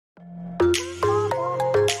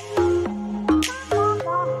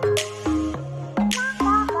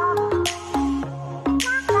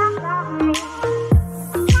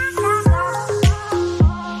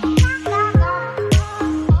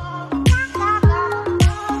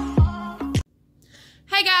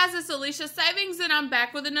guys, it's Alicia Savings and I'm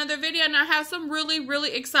back with another video, and I have some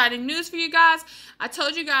really exciting news for you guys. I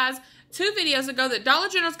told you guys 2 videos ago that Dollar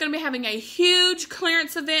General is going to be having a huge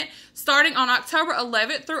clearance event starting on October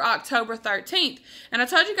 11th through October 13th. And I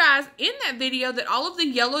told you guys in that video that all of the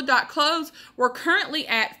yellow dot clothes were currently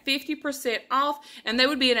at 50% off, and they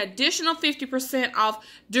would be an additional 50% off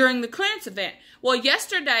during the clearance event. Well,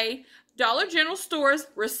 yesterday, Dollar General stores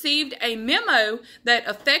received a memo that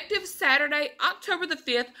effective Saturday, October the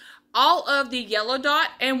 5th, all of the yellow dot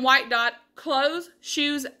and white dot clothes,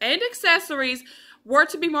 shoes, and accessories were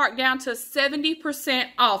to be marked down to 70%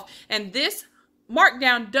 off. And this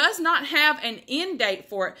markdown does not have an end date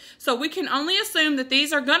for it. So we can only assume that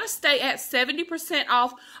these are going to stay at 70%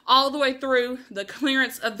 off all the way through the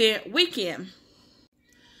clearance event weekend.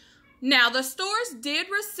 Now, the stores did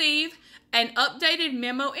receive an updated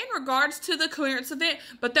memo in regards to the clearance event,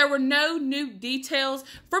 but there were no new details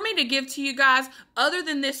for me to give to you guys other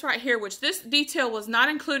than this right here, which this detail was not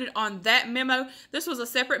included on that memo. This was a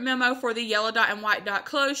separate memo for the yellow dot and white dot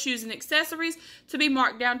clothes, shoes, and accessories to be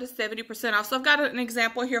marked down to 70% off. So I've got an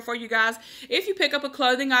example here for you guys. If you pick up a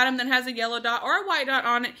clothing item that has a yellow dot or a white dot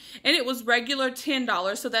on it, and it was regular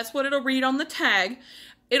 $10, so that's what it'll read on the tag,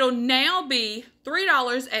 it'll now be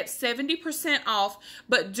 $3 at 70% off,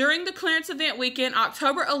 but during the clearance event weekend,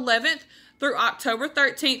 October 11th through October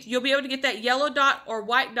 13th, you'll be able to get that yellow dot or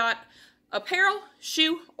white dot apparel,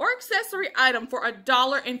 shoe, or accessory item for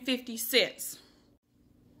 $1.50.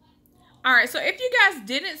 Alright, so if you guys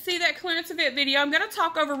didn't see that clearance event video, I'm going to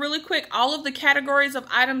talk over really quick all of the categories of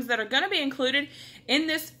items that are going to be included in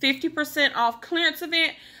this 50% off clearance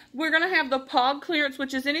event. We're going to have the POG clearance,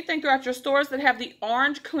 which is anything throughout your stores that have the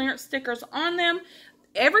orange clearance stickers on them.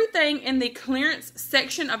 Everything in the clearance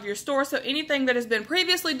section of your store, so anything that has been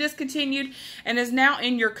previously discontinued and is now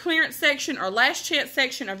in your clearance section or last chance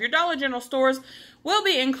section of your Dollar General stores, will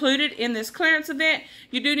be included in this clearance event.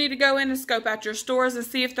 You do need to go in and scope out your stores and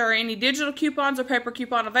see if there are any digital coupons or paper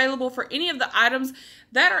coupon available for any of the items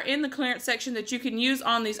that are in the clearance section that you can use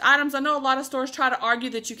on these items. I know a lot of stores try to argue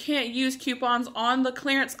that you can't use coupons on the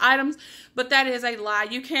clearance items, but that is a lie.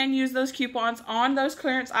 You can use those coupons on those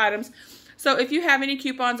clearance items. So if you have any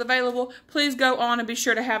coupons available, please go on and be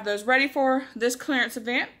sure to have those ready for this clearance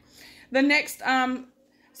event. The next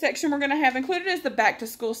section we're going to have included is the back to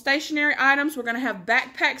school stationery items. We're going to have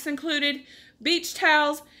backpacks included, beach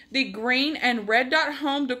towels, the green and red dot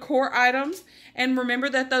home decor items. And remember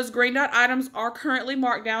that those green dot items are currently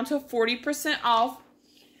marked down to 40% off.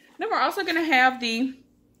 Then we're also going to have the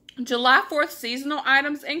July 4th seasonal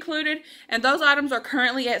items included, and those items are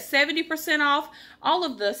currently at 70% off. All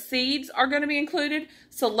of the seeds are going to be included.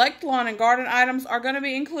 Select lawn and garden items are going to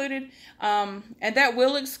be included, and that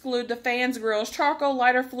will exclude the fans, grills, charcoal,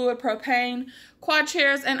 lighter fluid, propane, quad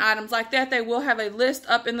chairs, and items like that. They will have a list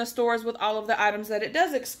up in the stores with all of the items that it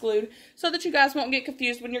does exclude, so that you guys won't get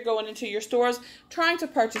confused when you're going into your stores trying to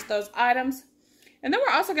purchase those items. And then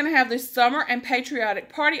we're also going to have the summer and patriotic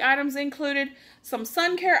party items included, some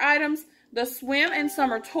sun care items, the swim and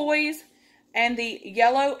summer toys, and the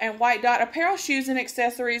yellow and white dot apparel, shoes, and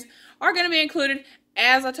accessories are going to be included,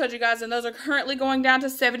 as I told you guys, and those are currently going down to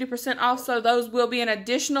 70% off, so those will be an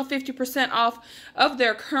additional 50% off of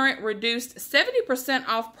their current reduced 70%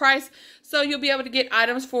 off price. So you'll be able to get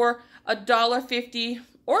items for $1.50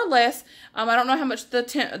 or less. I don't know how much the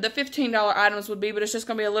 $15 items would be, but it's just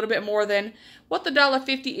going to be a little bit more than what the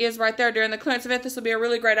 $1.50 is right there during the clearance event. This will be a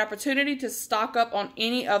really great opportunity to stock up on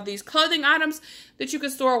any of these clothing items that you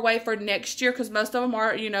can store away for next year, because most of them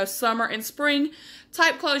are, you know, summer and spring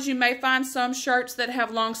type clothes. You may find some shirts that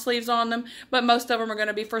have long sleeves on them, but most of them are going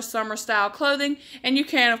to be for summer style clothing, and you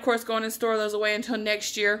can, of course, go in and store those away until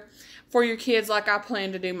next year for your kids, like I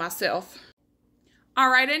plan to do myself.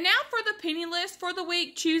 Alright, and now for the penny list for the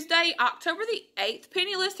week, Tuesday, October the 8th.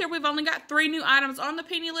 Penny list here, we've only got 3 new items on the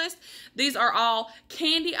penny list. These are all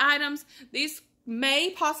candy items. These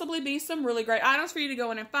may possibly be some really great items for you to go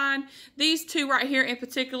in and find. These 2 right here in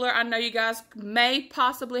particular, I know you guys may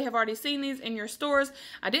possibly have already seen these in your stores.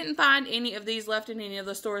 I didn't find any of these left in any of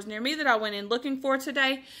the stores near me that I went in looking for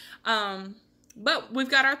today. But we've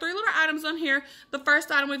got our 3 little items on here. The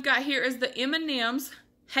first item we've got here is the M&M's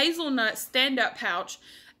Hazelnut stand-up pouch,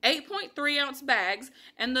 8.3 ounce bags,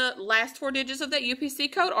 and the last 4 digits of that UPC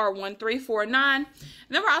code are 1349. And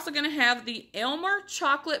then we're also going to have the Elmer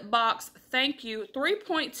chocolate box Thank You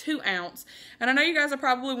 3.2 ounce. And I know you guys are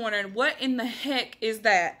probably wondering, what in the heck is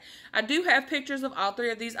that? I do have pictures of all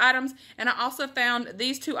 3 of these items, and I also found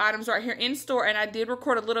these 2 items right here in store, and I did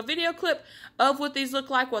record a little video clip of what these look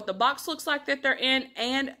like, what the box looks like that they're in,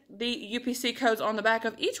 and the UPC codes on the back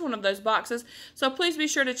of each one of those boxes. So please be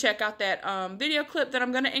sure to check out that video clip that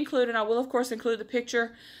I'm going to include, and I will of course include the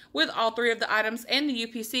picture with all 3 of the items and the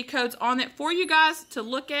UPC codes on it for you guys to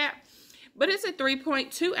look at. But it's a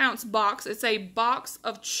 3.2 ounce box. It's a box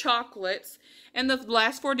of chocolates, and the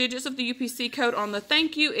last 4 digits of the UPC code on the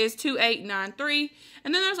thank you is 2893.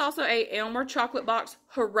 And then there's also a Elmer chocolate box,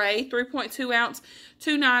 Hooray, 3.2 ounce,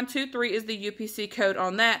 2923 is the UPC code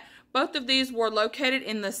on that. Both of these were located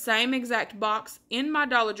in the same exact box in my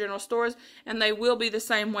Dollar General stores, and they will be the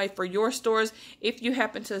same way for your stores. If you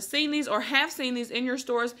happen to have seen these or have seen these in your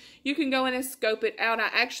stores, you can go in and scope it out. I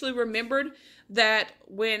actually remembered that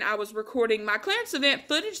when I was recording my clearance event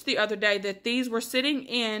footage the other day, that these were sitting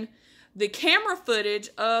in the camera footage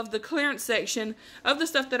of the clearance section of the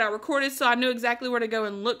stuff that I recorded, so I knew exactly where to go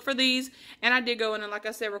and look for these. And I did go in and, like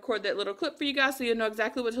I said, record that little clip for you guys so you know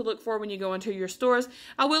exactly what to look for when you go into your stores.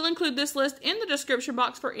 I will include this list in the description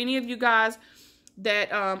box for any of you guys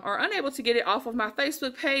that are unable to get it off of my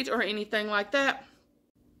Facebook page or anything like that.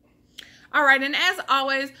 Alright, and as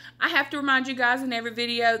always, I have to remind you guys in every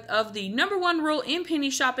video of the #1 rule in penny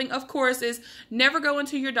shopping, of course, is never go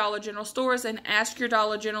into your Dollar General stores and ask your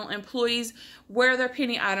Dollar General employees where their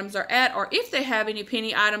penny items are at, or if they have any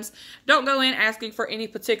penny items. Don't go in asking for any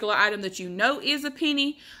particular item that you know is a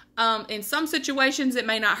penny. In some situations, it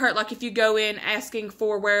may not hurt, like if you go in asking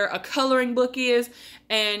for where a coloring book is,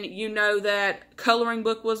 and you know that coloring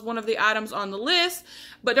book was one of the items on the list,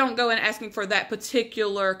 but don't go in asking for that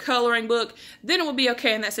particular coloring book, then it will be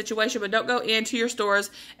okay in that situation. But don't go into your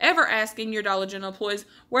stores ever asking your Dollar General employees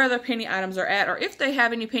where their penny items are at, or if they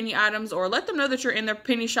have any penny items, or let them know that you're in their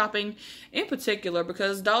penny shopping in particular,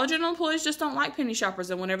 because Dollar General employees just don't like penny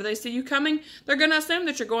shoppers, and whenever they see you coming, they're going to assume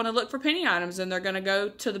that you're going to look for penny items, and they're going to go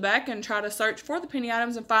to the back and try to search for the penny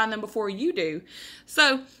items and find them before you do.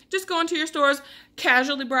 So just go into your stores,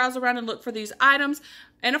 casually browse around and look for these items.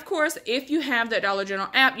 And of course, if you have that Dollar General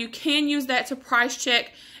app, you can use that to price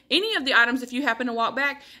check any of the items if you happen to walk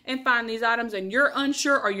back and find these items and you're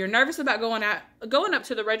unsure, or you're nervous about going up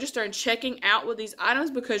to the register and checking out with these items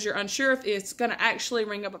because you're unsure if it's going to actually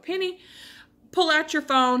ring up a penny. Pull out your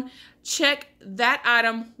phone, check that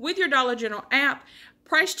item with your Dollar General app,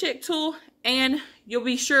 price check tool, and you'll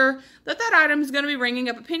be sure that that item is going to be ringing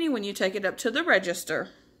up a penny when you take it up to the register.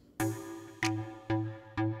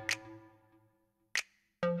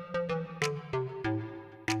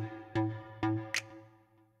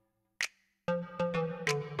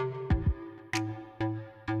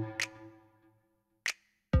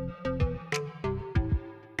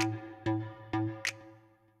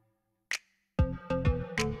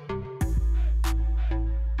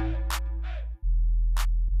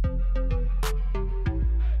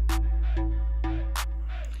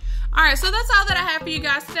 Alright, so that's all that I have for you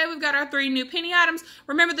guys today. We've got our 3 new penny items.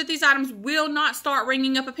 Remember that these items will not start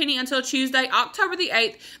ringing up a penny until Tuesday, October the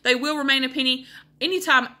 8th. They will remain a penny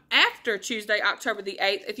anytime after Tuesday, October the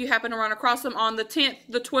 8th. If you happen to run across them on the 10th,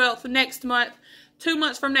 the 12th, next month, 2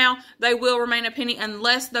 months from now, they will remain a penny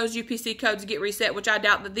unless those UPC codes get reset, which I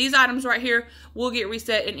doubt that these items right here will get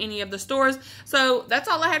reset in any of the stores. So that's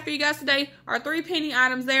all I had for you guys today. Our 3 penny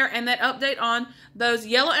items there, and that update on those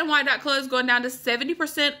yellow and white dot clothes going down to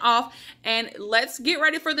 70% off. And let's get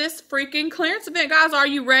ready for this freaking clearance event, guys. Are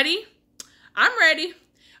you ready? I'm ready.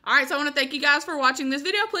 Alright, so I want to thank you guys for watching this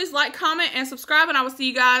video. Please like, comment, and subscribe, and I will see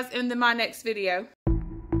you guys in my next video.